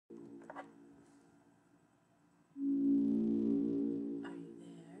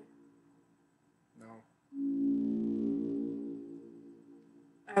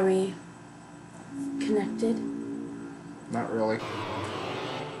expected. Not really.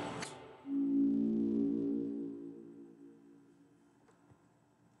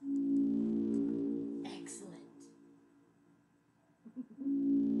 Excellent.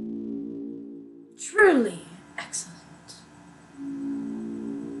 Truly excellent.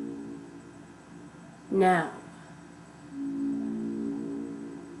 Now,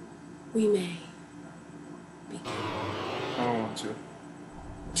 we may begin. I don't want to.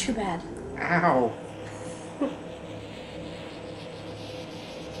 Too bad. Ow!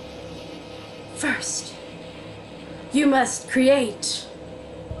 First, you must create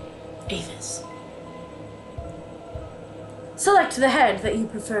Avis. Select the head that you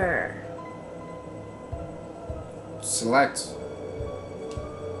prefer. Select.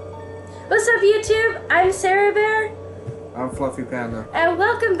 What's up, YouTube? I'm Sarah Bear, I'm Fluffy Panda. and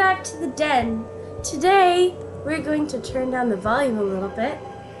welcome back to the den. Today, we're going to turn down the volume a little bit,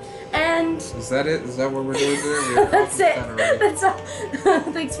 and... Is that it? Is that what we're doing today? That's it. That's all.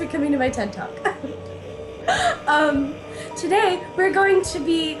 Thanks for coming to my TED Talk. Today, we're going to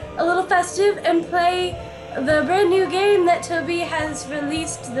be a little festive and play the brand new game that Toby has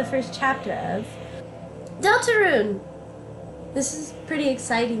released the first chapter of. DELTARUNE! This is pretty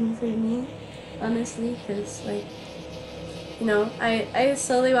exciting for me, honestly, because, like, you know, I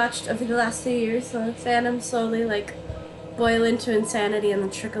slowly watched over the last 2 years, the fandom slowly, like, boil into insanity and then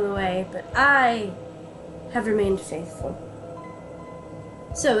trickle away, but I have remained faithful.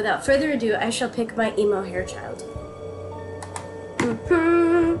 So, without further ado, I shall pick my emo hair child.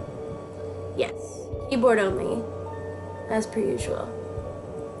 Yes, keyboard only, as per usual.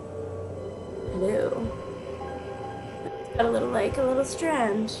 Hello. Got a little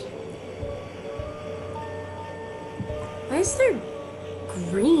strand. Why is there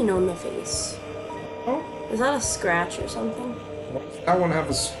green on the face? Oh, Is that a scratch or something? why does that one have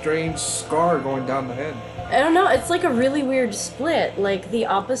a strange scar going down the head? I don't know, it's like a really weird split, like the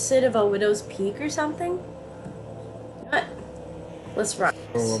opposite of a widow's peak or something. What? Let's rock.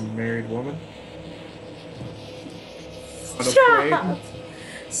 Oh, a married woman? On a Stop! plane?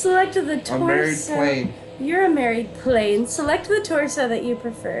 Select the torso. A married plane. You're a married plane. Select the torso that you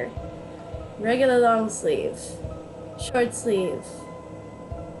prefer. Regular long sleeve. Short sleeve.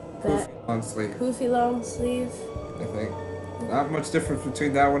 Poofy long sleeve, Poofy long sleeve. I think. Not much difference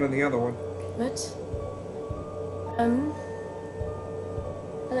between that one and the other one. What?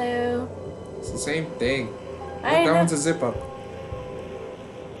 Hello. It's the same thing. Look, I that know. one's a zip up.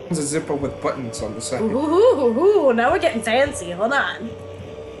 One's a zip up with buttons on the side. Ooh, now we're getting fancy. Hold on.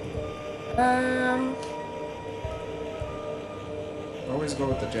 Always go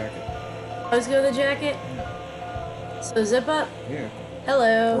with the jacket. Let's go with the jacket. So zip up. Yeah.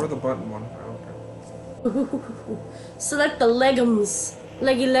 Hello. Or the button one. I don't care. Select the leggings.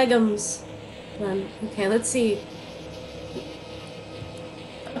 Leggy leggings. Okay, let's see.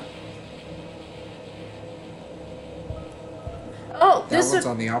 Oh, That this one's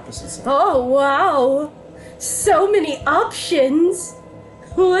one. on the opposite side. Oh, wow. So many options.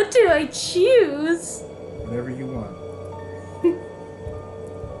 What do I choose? Whatever you want.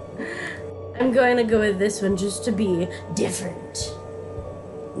 I'm going to go with this one just to be different.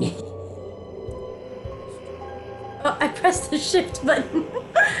 Oh, I pressed the shift button.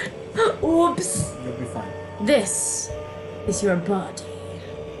 Whoops. You'll be fine. This is your body.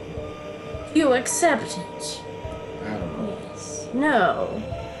 You accept it. I don't know. Yes. No.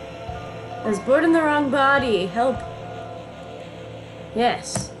 I was born in the wrong body. Help.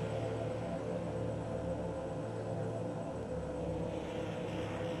 Yes.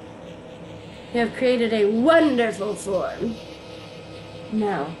 You have created a wonderful form.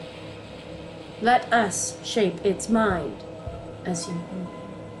 Now, let us shape its mind as you will.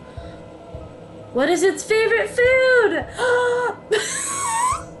 What is its favorite food?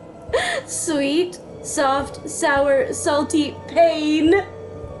 Sweet, soft, sour, salty, pain.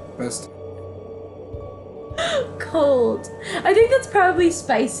 Best. Cold. I think that's probably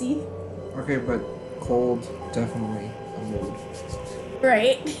spicy. Okay, but cold, definitely a mood.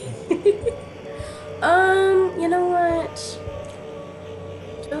 Right. You know what?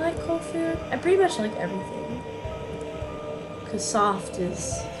 Do I like cold food? I pretty much like everything. Cause soft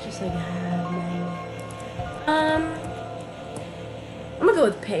is just like I'm gonna go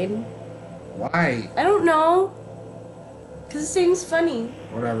with pain. Why? I don't know. Cause it seems funny.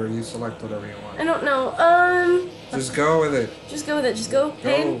 Whatever, you select whatever you want. I don't know. Just go with it. Just go with it. Just go.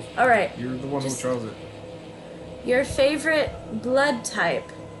 Pain. All right. You're the one who chose it. Your favorite blood type?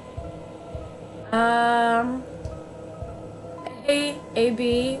 A,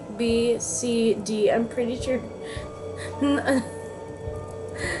 B, B, C, D. I'm pretty sure.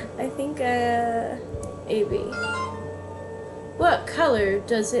 I think, A, AB. What color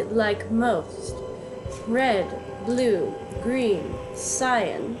does it like most? Red, blue, green,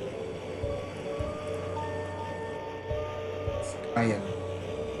 cyan. Cyan.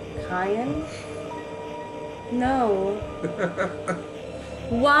 Cyan? No.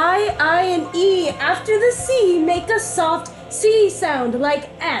 Y, I, and E after the C make a soft C sound like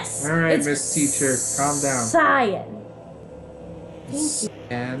S. Alright, It's Miss Teacher, calm down. Cyan. Thank you.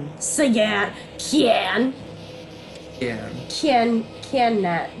 Cyan. Cyan. Cyan. Can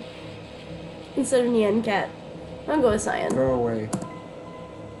nat. Instead of Nyan cat. I'll go with cyan. Go away.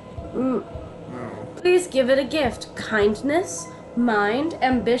 Mm. No. Please give it a gift. Kindness, mind,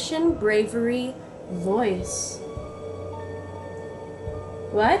 ambition, bravery, voice.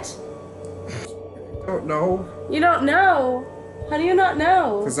 What? I don't know. You don't know? How do you not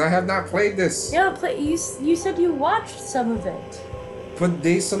know? Because I have not played this. Yeah, you said you watched some of it. But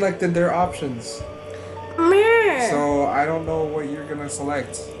they selected their options. Meh. So I don't know what you're gonna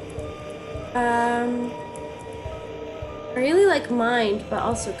select. I really like mind, but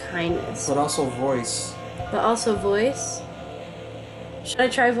also kindness. But also voice. But also voice? Should I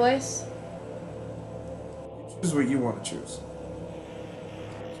try voice? Choose what you want to choose.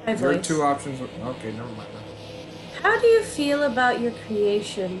 Try Your voice. two options. Okay, never mind. How do you feel about your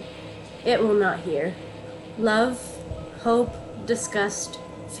creation? It will not hear. Love, hope, disgust,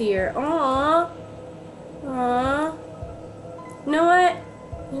 fear. Aww. Aww. You know what?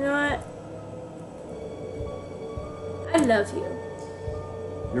 You know what? I love you.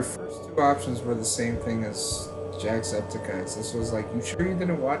 Your first two options were the same thing as Jacksepticeye. This was like, you sure you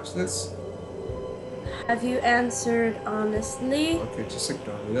didn't watch this? Have you answered honestly? Okay, just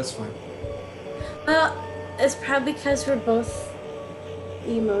ignore me. That's fine. Well, it's probably because we're both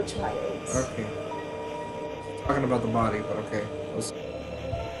emo childs. Okay. Talking about the body, but okay.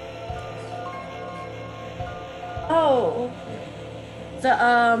 Oh.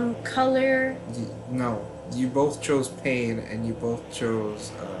 The color. No, you both chose pain, and you both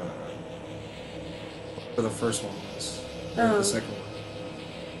chose for the first one was. The second one.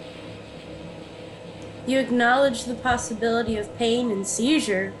 You acknowledge the possibility of pain and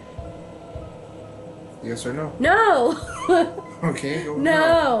seizure. Yes or no? No. Okay. Go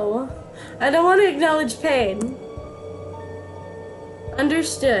No. I don't want to acknowledge pain.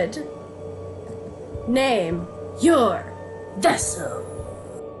 Understood. Name your vessel.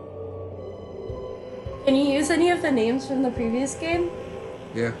 Can you use any of the names from the previous game?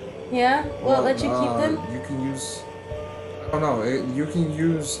 Yeah. Yeah? Will it let you keep them? You can use. Oh no! You can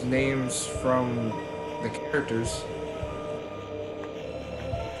use names from the characters.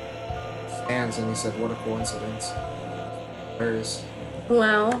 Fans, and he said, "What a coincidence." Hilarious.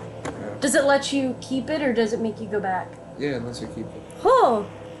 Wow. Yeah. Does it let you keep it or does it make you go back? Yeah, unless you keep it. Oh.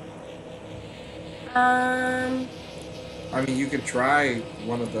 I mean, you could try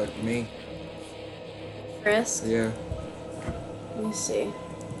one of the main. Risk. Yeah. Let me see.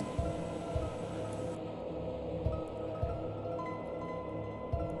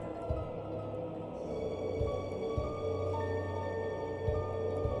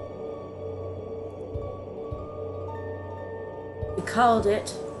 We called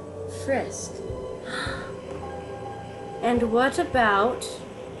it Frisk. And what about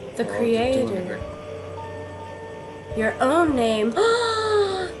the creator? Your own name.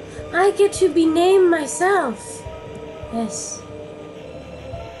 I get to be named myself. Yes.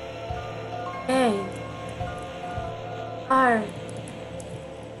 A. R.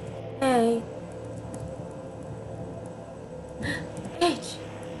 A. H.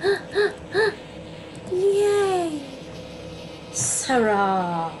 Yay.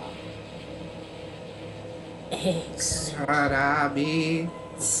 Sarah. X. Harabi.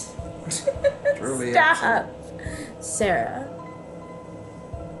 Truly Stop. Sarah.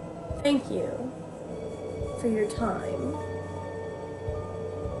 Thank you for your time,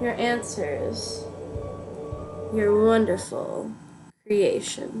 your answers, your wonderful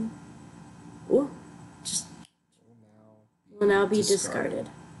creation. Ooh, just will now be discarded.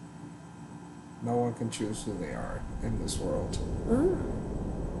 No one can choose who they are in this world.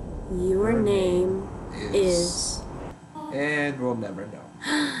 Your name is... And we'll never know.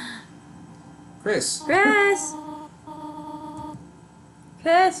 Chris. Chris!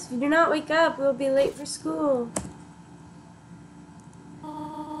 Chris, if you do not wake up, we'll be late for school.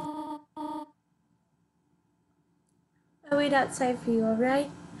 I'll wait outside for you, alright?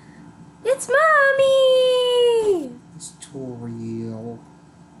 It's Mommy! It's tutorial.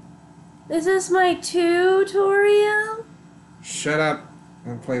 Is this my tutorial? Shut up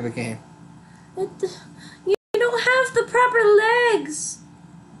and play the game. You don't have the proper legs.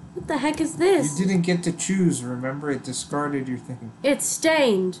 What the heck is this? You didn't get to choose, remember? It discarded your thing. It's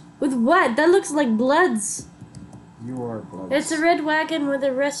stained. With what? That looks like bloods. You are blood. It's a red wagon with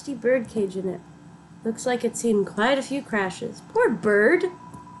a rusty bird cage in it. Looks like it's seen quite a few crashes. Poor bird.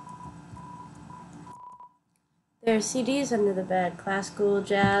 There are CDs under the bed. Classical,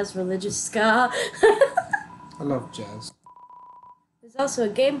 jazz, religious ska. I love jazz. There's also a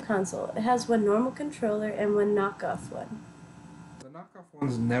game console. It has one normal controller and one knockoff one. The knockoff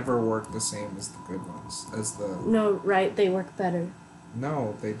ones never work the same as the good ones. No, right, they work better.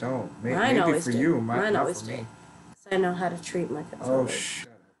 No, they don't. Mine Maybe always for do. you, Mine not always for do. me. 'Cause I know how to treat my controller. Oh, shut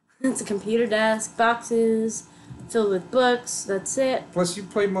up. It's a computer desk, boxes, filled with books, that's it. Plus, you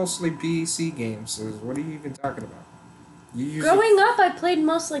play mostly PC games, so what are you even talking about? You use Growing up, I played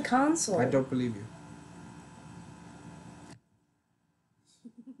mostly console. I don't believe you.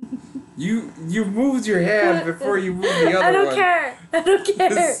 You moved your hand before you moved the other one. I don't care. I don't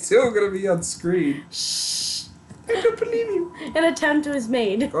care. It's still gonna be on screen. Shh. I don't believe you. An attempt was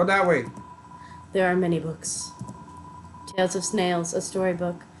made. Go that way. There are many books. Tales of Snails, a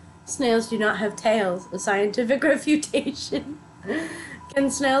storybook. Snails do not have tails, a scientific refutation.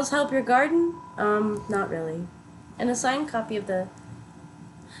 Can snails help your garden? Not really. And a signed copy of the...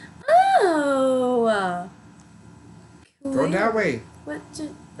 Oh! Go that way.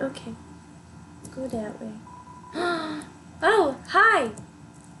 Okay. Go that way. Oh, hi!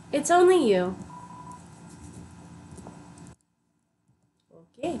 It's only you.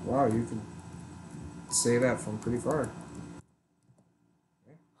 Okay. Wow, you can say that from pretty far.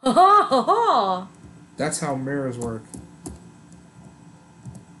 Ha ha ha ha! That's how mirrors work.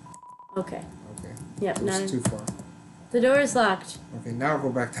 Okay. Okay. Yep, It's too far. The door is locked. Okay, now go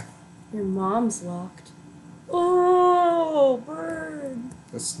back down. Your mom's locked. Oh, bird.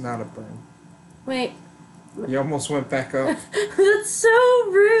 That's not a burn. Wait. You almost went back up. That's so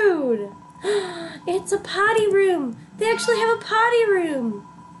rude. It's a potty room. They actually have a potty room.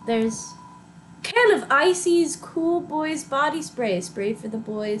 There's a can of Icy's Cool Boys body spray. Spray for the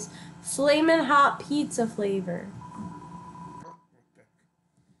boys. Flamin' hot pizza flavor.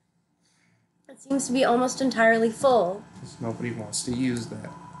 It seems to be almost entirely full. Because nobody wants to use that.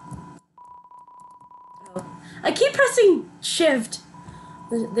 Oh. I keep pressing shift.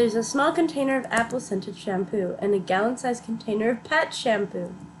 There's a small container of apple-scented shampoo and a gallon-sized container of pet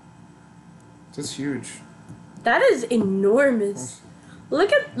shampoo. That's huge. That is enormous.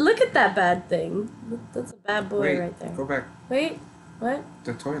 Look at that bad thing. That's a bad boy Wait, right there. go back. Wait, what?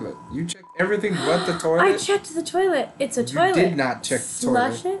 The toilet. You checked everything but the toilet? I checked the toilet. It's a toilet. You did not check the toilet.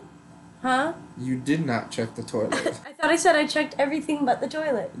 Flush it? Huh? You did not check the toilet. I thought I said I checked everything but the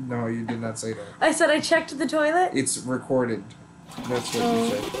toilet. No, you did not say that. I said I checked the toilet? It's recorded. That's what you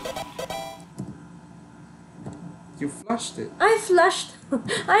said. You flushed it. I flushed.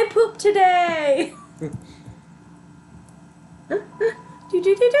 I pooped today. Do.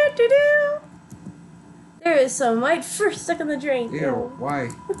 There is some white fur stuck in the drain. Ew, why?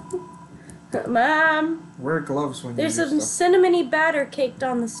 Mom. Wear gloves when you do There's some stuff. cinnamony batter caked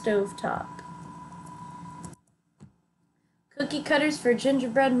on the stovetop. Cookie cutters for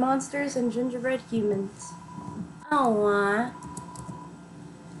gingerbread monsters and gingerbread humans. Aww.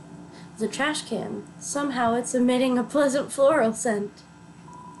 The trash can. Somehow it's emitting a pleasant floral scent.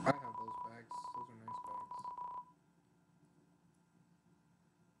 I have those bags. Those are nice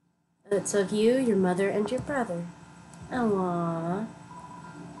bags. It's of you, your mother, and your brother. Aww.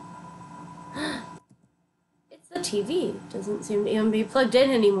 It's the TV. Doesn't seem to even be plugged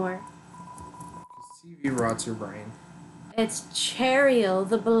in anymore. Because TV rots your brain. It's Chariel,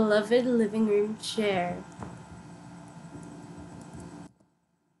 the beloved living room chair.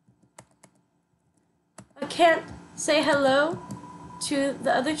 I can't say hello to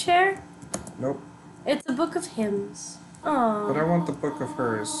the other chair. Nope. It's a book of hymns. Aww. But I want the book of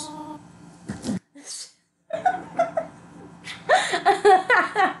hers.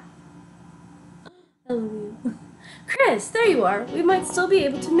 Hallelujah. Chris, there you are. We might still be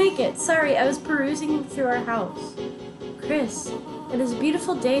able to make it. Sorry, I was perusing through our house. Chris, it is a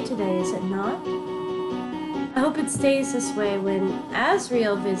beautiful day today, is it not? I hope it stays this way when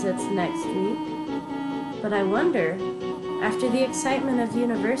Asriel visits next week. But I wonder, after the excitement of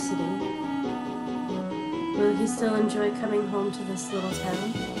university, will he still enjoy coming home to this little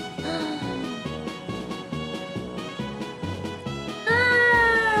town?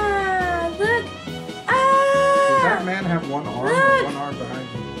 Look! Does that man have one arm or one arm behind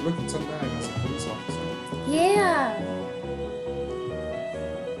you? Look, it's undying as a police officer. Yeah!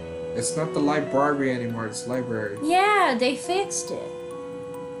 It's not the library anymore, it's library. Yeah, they fixed it.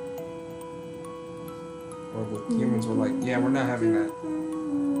 Or the humans were like, yeah, we're not having that.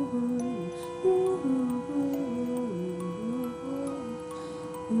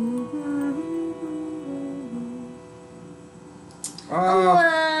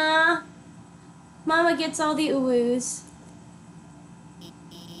 Mama gets all the oohs.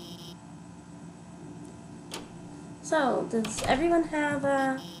 So, does everyone have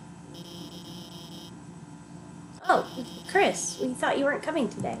Oh, Chris, we thought you weren't coming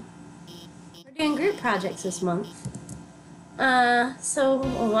today. We're doing group projects this month. So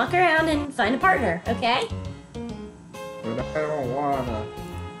we'll walk around and find a partner, okay? But I don't wanna.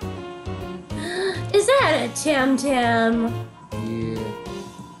 Is that a Tam? Yeah.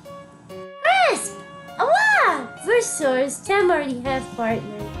 Crisp! Wow! For source, Tam already has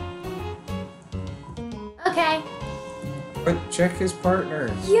partner. Okay. But check his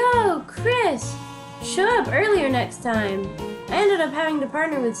partner. Yo, Chris! Show up earlier next time. I ended up having to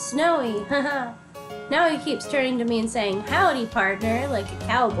partner with Snowy. Haha. Now he keeps turning to me and saying, "Howdy, partner," like a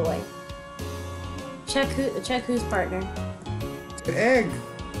cowboy. Check who's partner. An egg.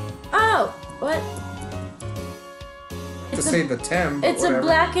 Oh, what? To say the Tem. It's whatever. a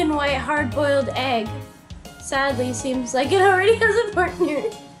black and white hard-boiled egg. Sadly, seems like it already has a partner.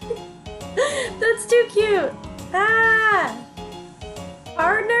 That's too cute. Ah!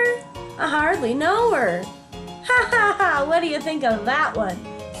 Partner? I hardly know her. Ha ha ha! What do you think of that one?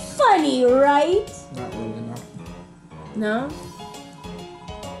 Funny, right? Not really, No? no.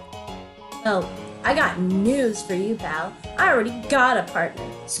 Well, I got news for you, pal. I already got a partner.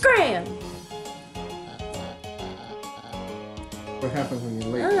 Scram! What happens when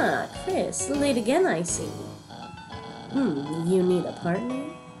you're late? Ah, Chris, late again, I see. You need a partner?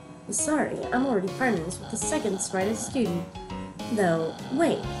 Sorry, I'm already partners with the second smartest student. Though,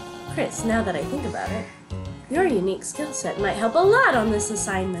 wait, Chris, now that I think about it, your unique skill set might help a lot on this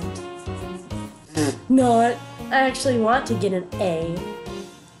assignment. Not. I actually want to get an A.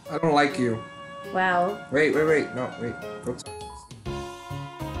 I don't like you. Wow. Wait. No, wait. Go to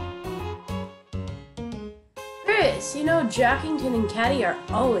Chris, you know Jockington and Caddy are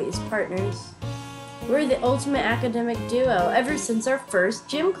always partners. We're the ultimate academic duo ever since our first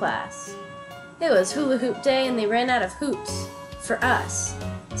gym class. It was hula hoop day and they ran out of hoops for us.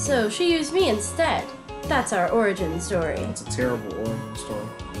 So she used me instead. That's our origin story. It's a terrible origin story.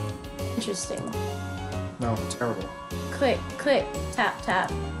 Interesting. No, terrible. Click, tap,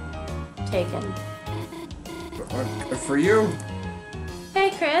 tap. Taken. Good for you.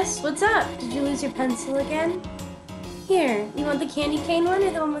 Hey Chris, what's up? Did you lose your pencil again? Here, you want the candy cane one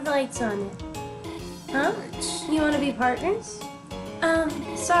or the one with lights on it? Huh? Right. You want to be partners?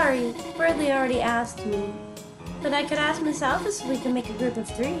 Sorry, Bradley already asked me. But I could ask Miss Alphys if we can make a group of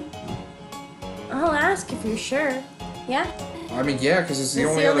 3. I'll ask if you're sure. Yeah? I mean, yeah, because it's the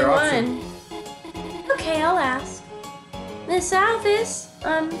It's only other option. one. Okay, I'll ask. Miss Alphys,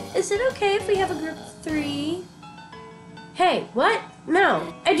 is it okay if we have a group of 3? Hey, what?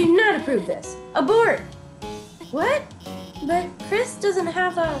 No, I do not approve this. Abort! What? But Chris doesn't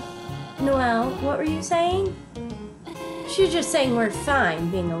have a... Noelle, what were you saying? She's just saying we're fine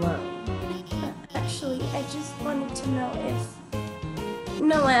being alone. Actually, I just wanted to know if...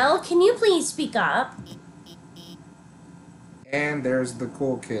 Noelle, can you please speak up? And there's the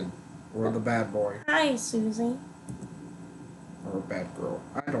cool kid. Or the bad boy. Hi, Susie. Or a bad girl.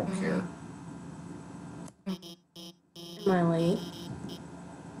 I don't care. Am I late?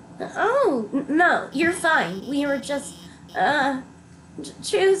 Oh, no, you're fine. We were just,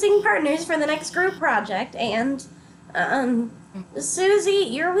 choosing partners for the next group project, and, Susie,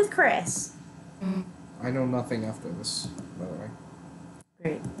 you're with Chris. I know nothing after this, by the way.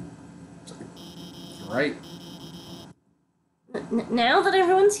 Great. You're right. Now that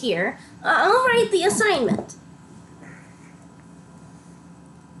everyone's here, I'll write the assignment.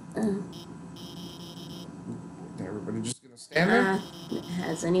 Everybody just gonna stand there?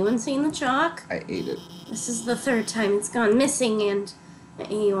 Has anyone seen the chalk? I ate it. This is the 3rd time it's gone missing, and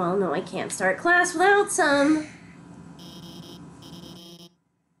you all know I can't start class without some.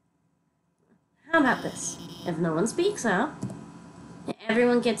 How about this? If no one speaks up,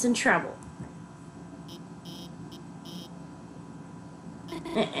 everyone gets in trouble.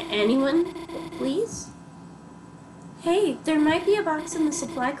 Anyone, please? Hey, there might be a box in the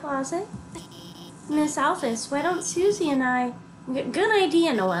supply closet. Miss Alphys, why don't Susie and I... Good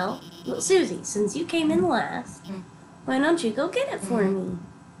idea, Noelle. Well, Susie, since you came in last, why don't you go get it for me?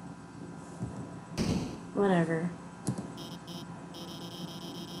 Whatever.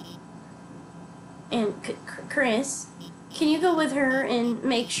 And Chris, can you go with her and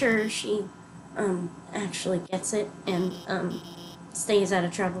make sure she, actually gets it and, stays out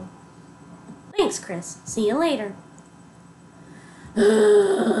of trouble? Thanks, Chris. See you later.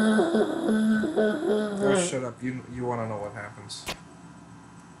 Oh, shut up. You want to know what happens.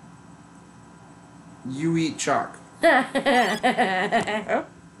 You eat chalk.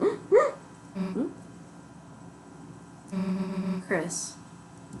 Chris.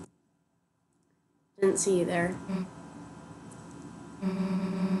 Didn't see you there.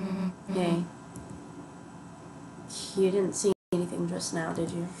 Hey. You didn't see anything just now, did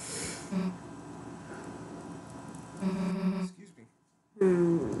you? Excuse me.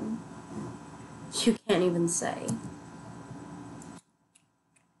 You can't even say.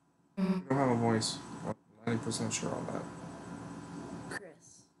 You don't have a voice. I'm 90% sure on that.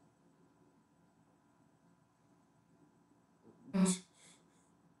 Chris.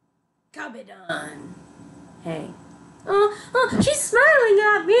 Kabedon. Hey. Oh, she's smiling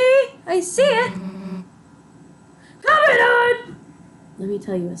at me! I see it! Kabedon! Let me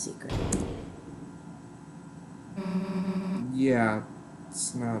tell you a secret. Yeah,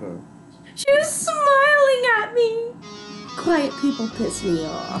 it's not a... She was smiling at me! Quiet people piss me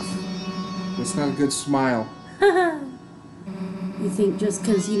off. It's not a good smile. You think just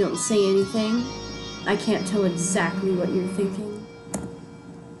because you don't say anything, I can't tell exactly what you're thinking?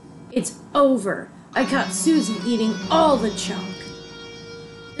 It's over. I caught Susie eating all the chunk.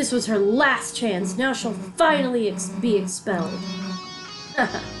 This was her last chance. Now she'll finally be expelled.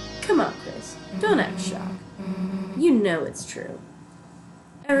 Come on, Chris. Don't act shocked. You know it's true.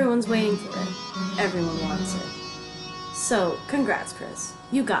 Everyone's waiting for it. Everyone wants it. So, congrats, Chris.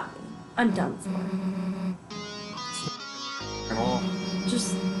 You got me. I'm done for. At all.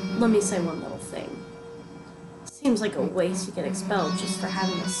 Just let me say one little thing. Seems like a waste to get expelled just for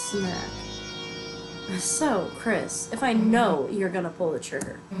having a snack. So, Chris, if I know you're gonna pull the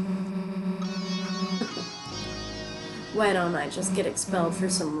trigger, why don't I just get expelled for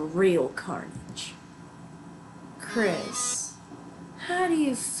some real carnage? Chris, how do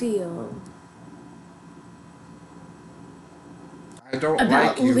you feel I don't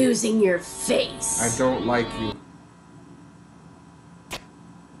about like you. losing your face? I don't like you.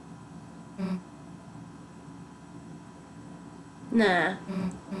 Nah.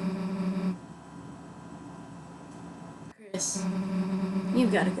 Chris,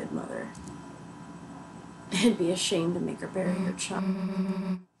 you've got a good mother. It'd be a shame to make her bury her child.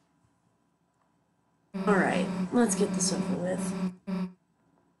 Alright, let's get this over with.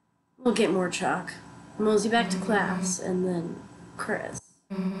 We'll get more chalk, mosey back to class, and then, Chris,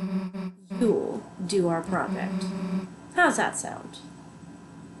 you'll do our project. How's that sound?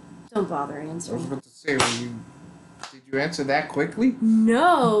 Don't bother I was answering. about to say, did you answer that quickly?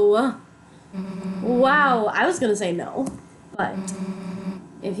 No! Wow, I was gonna say no, but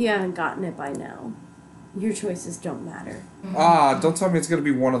if you haven't gotten it by now, your choices don't matter. Ah, don't tell me it's gonna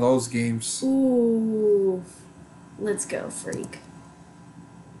be one of those games. Ooh. Let's go, freak.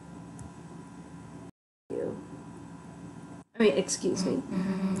 You. I mean, excuse me.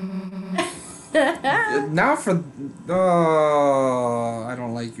 Now for... Oh, I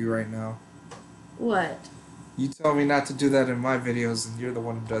don't like you right now. What? You tell me not to do that in my videos, and you're the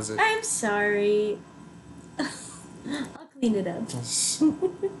one who does it. I'm sorry. I'll clean it up.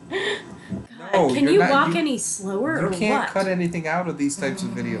 No, Can you walk any slower or You can't what? cut anything out of these types of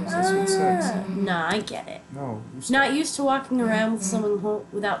videos. That's what it says. Nah, I get it. No. Not used to walking around with someone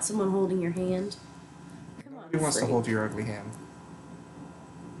without someone holding your hand. Come on, Nobody wants to freak. hold your ugly hand.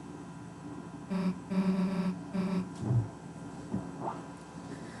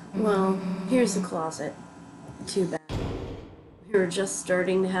 Well, here's the closet. Too bad. We were just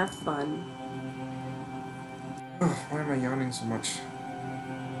starting to have fun. Ugh, why am I yawning so much?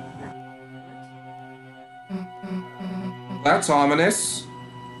 That's ominous.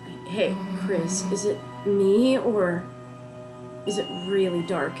 Hey, Chris, is it me or is it really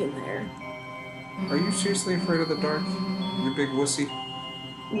dark in there? Are you seriously afraid of the dark? You big wussy?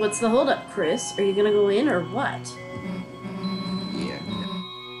 What's the holdup, Chris? Are you gonna go in or what? Yeah.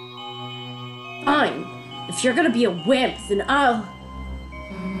 Fine. If you're gonna be a wimp, then I'll...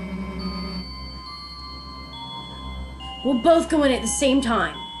 We'll both go in at the same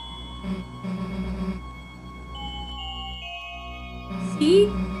time. See?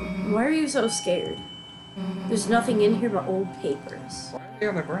 Why are you so scared? There's nothing in here but old papers. Why are they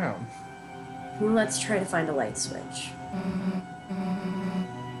on the ground? Let's try to find a light switch.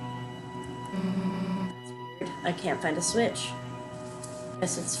 That's weird. I can't find a switch.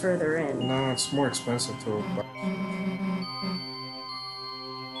 Guess it's further in. No, it's more expensive to buy.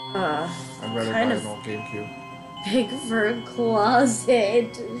 I'd rather buy kind an of old GameCube. big for a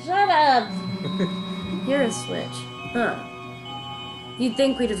closet. Shut up! Here's a switch. Huh. You'd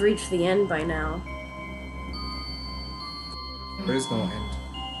think we'd have reached the end by now. There is no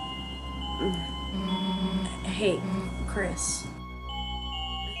end. Hey, Chris.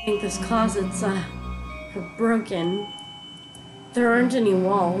 I think this closet's, are broken. There aren't any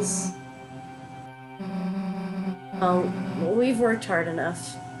walls. Well, we've worked hard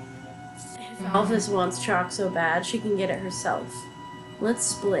enough. If Alphys wants chalk so bad, she can get it herself. Let's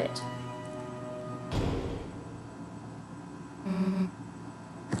split.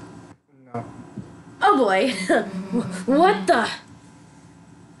 No. Oh boy. What the?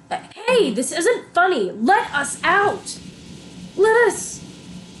 Hey, this isn't funny. Let us out. Let us.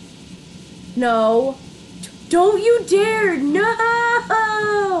 No. Don't you dare.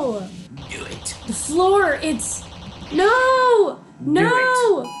 No. Do it. The floor, it's... No.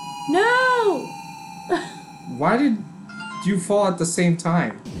 No. No. Why did you fall at the same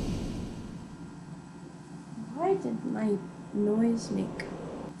time? Why did my noise make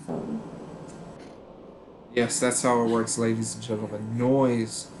phone? Yes, that's how it works, ladies and gentlemen.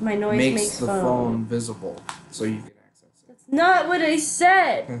 Noise My noise makes the phone visible, so you can access it. That's not what I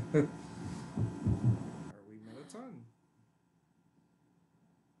said. Are we Mettaton?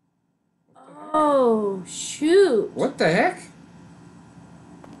 Oh, shoot. What the heck?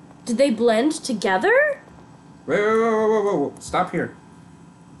 Did they blend together? Whoa. Stop here.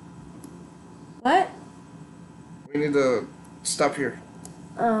 What? We need to stop here.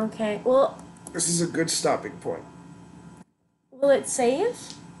 Oh, okay. Well, This is a good stopping point. will it save?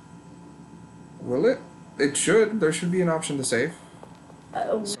 Will it? It should. There should be an option to save.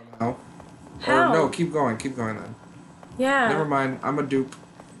 Somehow. How? Or no, keep going then. Yeah. Never mind. I'm a dupe.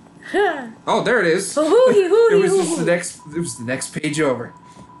 Oh, there it is. Hooty, hooty, It was just hoo-hoo. it was the next page over.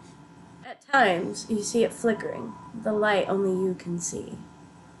 At times, you see it flickering. The light only you can see.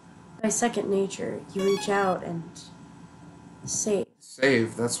 By second nature, you reach out and save.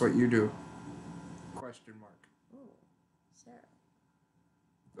 Save, that's what you do. Question mark. Oh, Sarah.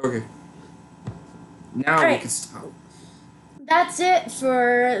 Okay. Now we Alright. can stop. That's it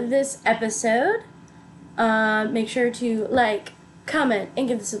for this episode. Make sure to like, comment, and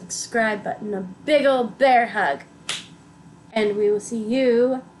give the subscribe button a big ol' bear hug. And we will see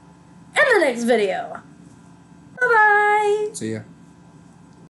you in the next video. Bye-bye! See ya.